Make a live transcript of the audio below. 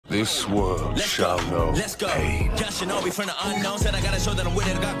This world shall know. Let's go. Gushing all be from the unknown. Said I gotta show that I'm with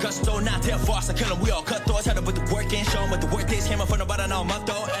it. I got gusto. Not tell false. I kill them. We all cut throats. Had to put the work in. Show them what the work is. Came up from the bottom. Now I'm up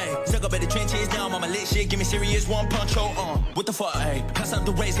though. Ayy. Stuck up in the trenches. Now I'm on my lit shit. Give me serious. One punch. Hold on. What the fuck? Ayy. Cuss up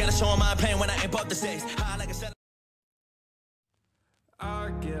the race. Gotta show them my pain when I ain't bought the stakes. High like a cell.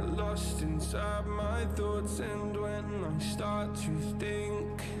 I get lost inside my thoughts, and when I start to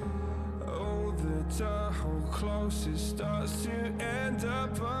think, oh, the whole closest starts to end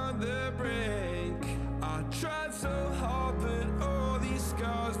up on the brink. I tried so hard, but all these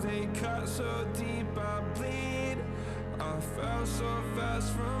scars, they cut so deep, I bleed. I fell so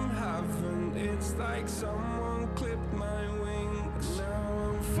fast from heaven, it's like someone clipped my wings.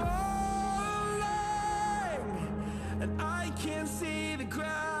 Now I'm falling, and I can't see the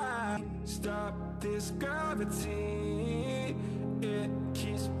ground. Stop this gravity, it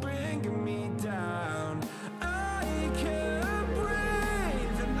keeps bringing me down. I can't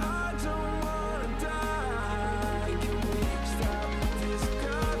breathe and I don't wanna die. Can we stop this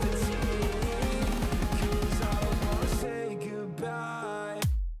gravity? 'Cause I don't wanna say goodbye.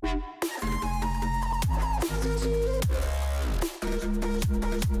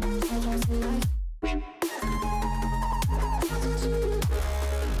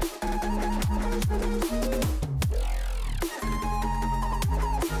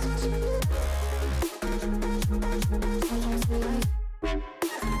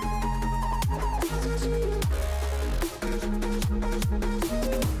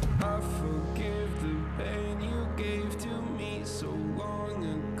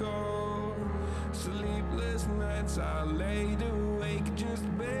 I laid awake just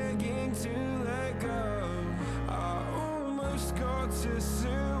begging to let go. I almost got to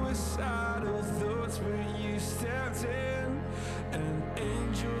suicidal thoughts, but you stepped in. An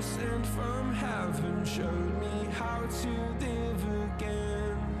angel sent from heaven showed me how to live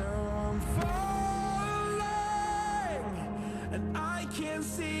again. Now I'm falling, and I can't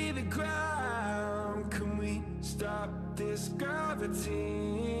see the ground. Can we stop this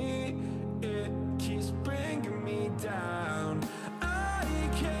gravity? It keeps bringing me down. I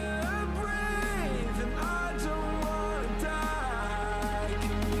can't breathe and I don't wanna die.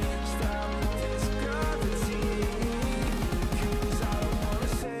 Can we stop this gravity? 'Cause I don't wanna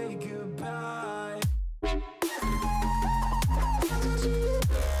say goodbye.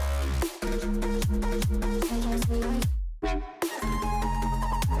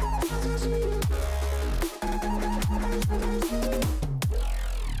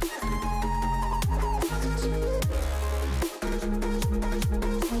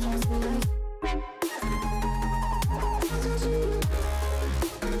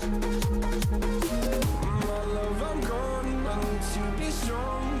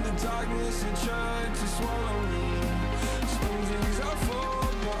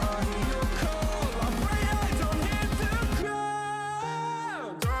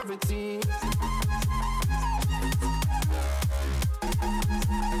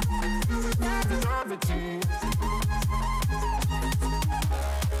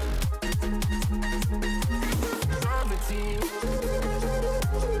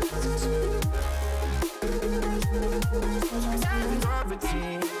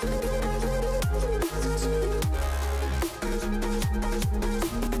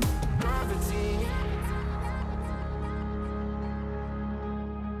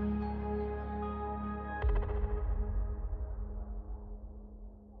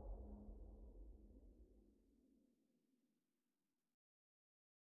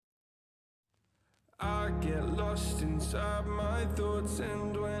 I get lost inside my thoughts,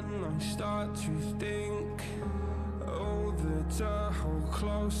 and when I start to think, oh, the whole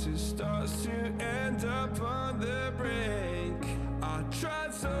closest starts to end up on the brink. I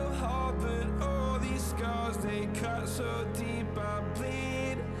tried so hard, but all these scars, they cut so deep, I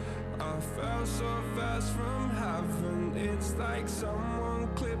bleed. I fell so fast from heaven, it's like someone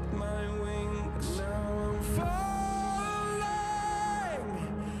clipped my wings. Now I'm falling,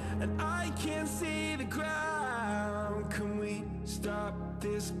 and I can't see the ground. Can we stop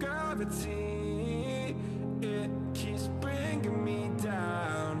this gravity? It keeps bringing me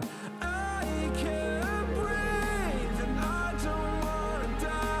down. I can't breathe and I don't wanna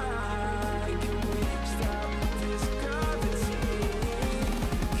die. Can we stop this gravity?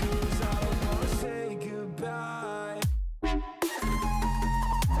 'Cause I don't wanna say goodbye.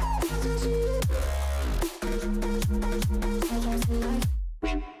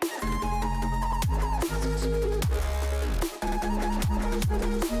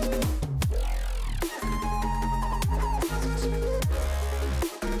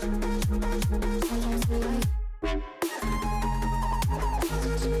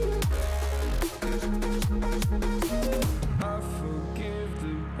 I forgive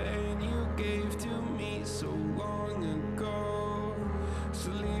the pain you gave to me so long ago.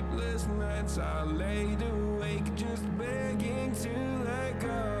 Sleepless nights I laid awake just begging to let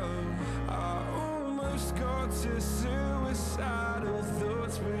go. I almost got to suicidal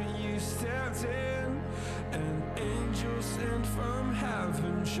thoughts, but you stepped in. An angel sent from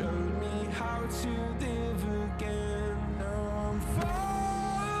heaven showed me how to live again. Now I'm falling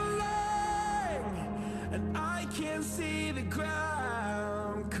and I can't see the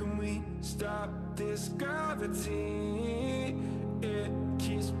ground. Can we stop this gravity? It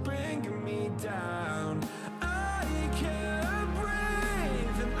keeps bringing me down. I can't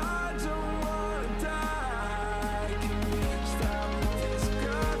breathe and I don't wanna die. Can we stop this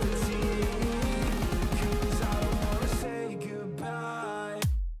gravity? 'Cause I don't wanna say goodbye.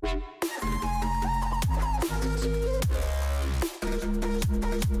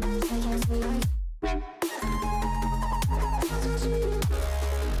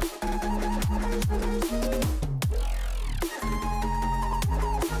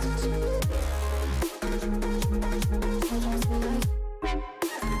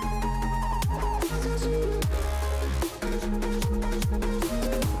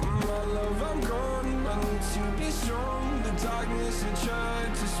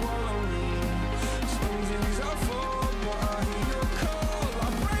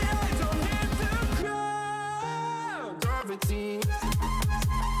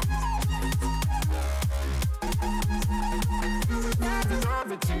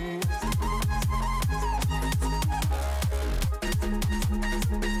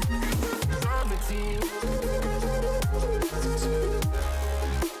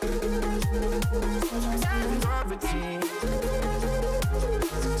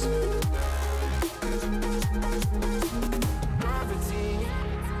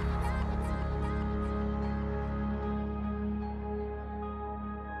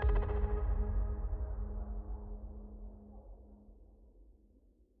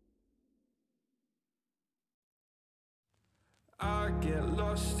 I get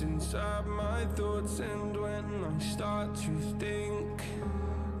lost inside my thoughts, and when I start to think,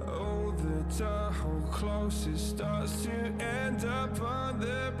 oh, the tunnel closer starts to end up on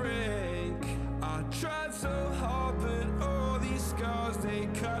the brink. I tried so hard, but all these scars, they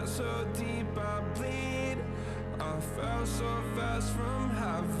cut so deep I bleed. I fell so fast from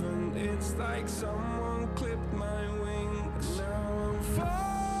heaven, it's like someone clipped my wings. Now I'm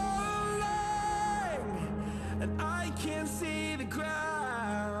falling and I can't see the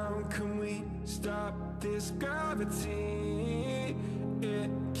ground. Can we stop this gravity? It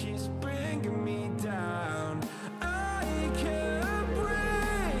keeps bringing me down. I can't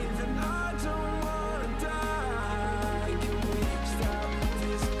breathe and I don't wanna die. Can we stop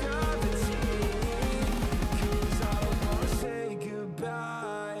this gravity? 'Cause I don't wanna say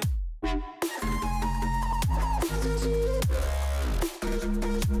goodbye.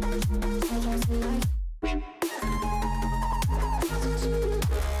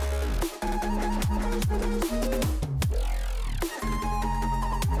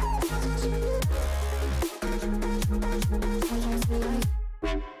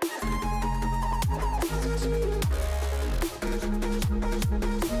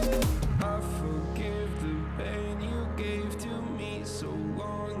 I forgive the pain you gave to me so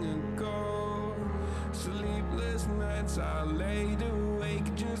long ago. Sleepless nights I laid awake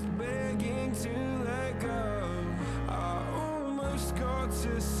just begging to let go. I almost got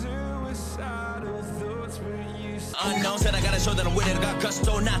to suicidal thoughts, but you Unknown said I gotta show that I'm with it. I got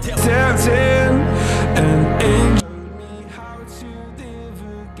gusto, not tell. stepped in. An angel showed me how to live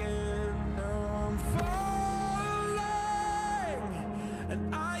again. Now I'm falling and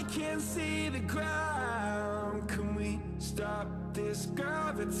I can't see the ground. Can we stop this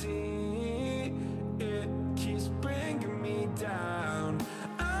gravity? It keeps bringing me down.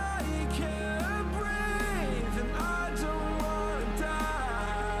 I can't breathe and I don't wanna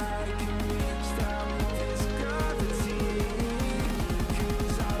die. Can we stop this gravity?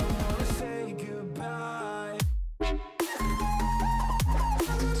 'Cause I don't wanna say goodbye.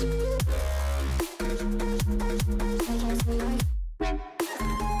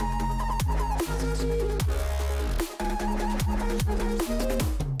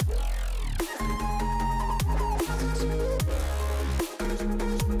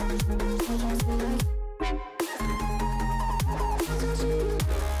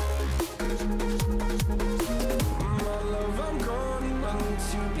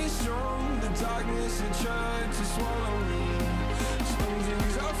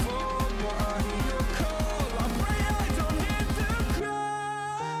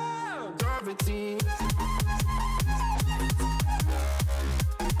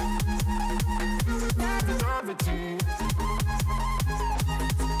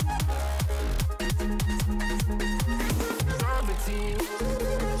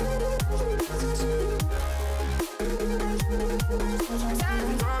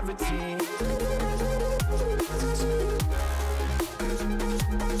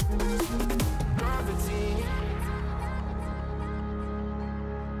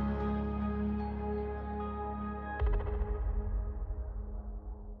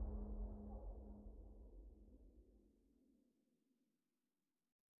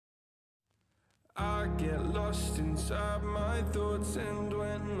 I get lost inside my thoughts, and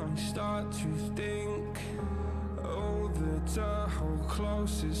when I start to think, oh, the Tahoe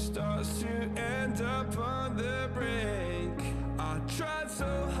closest starts to end up on the brink. I tried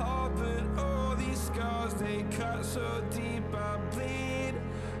so hard, but all these scars, they cut so deep I bleed.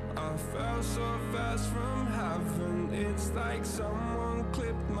 I fell so fast from heaven, it's like someone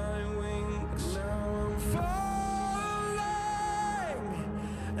clipped my wings. Now I'm falling,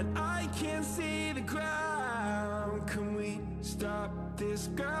 and I can't see the ground. Can we stop this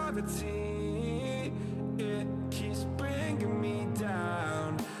gravity? It keeps bringing me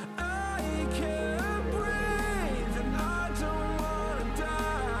down. I can't breathe, and I don't wanna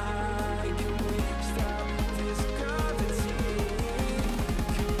die. Can we stop this gravity?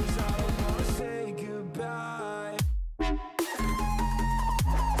 'Cause I wanna say goodbye.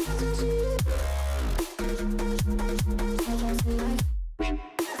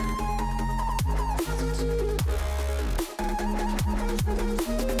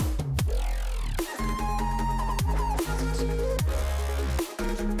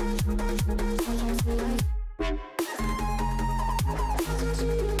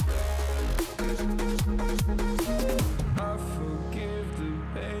 I forgive the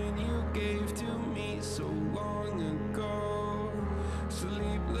pain you gave to me so long ago.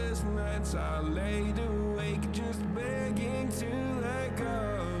 Sleepless nights I laid awake just begging to let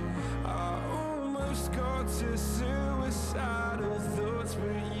go. I almost got to suicidal thoughts,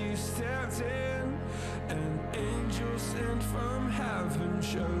 but you stepped in. An angel sent from heaven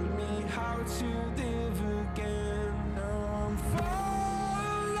showed me how to live again. Now I'm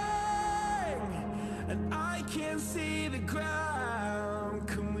falling, and I can't see the ground.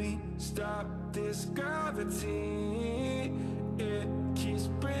 Can we stop this gravity?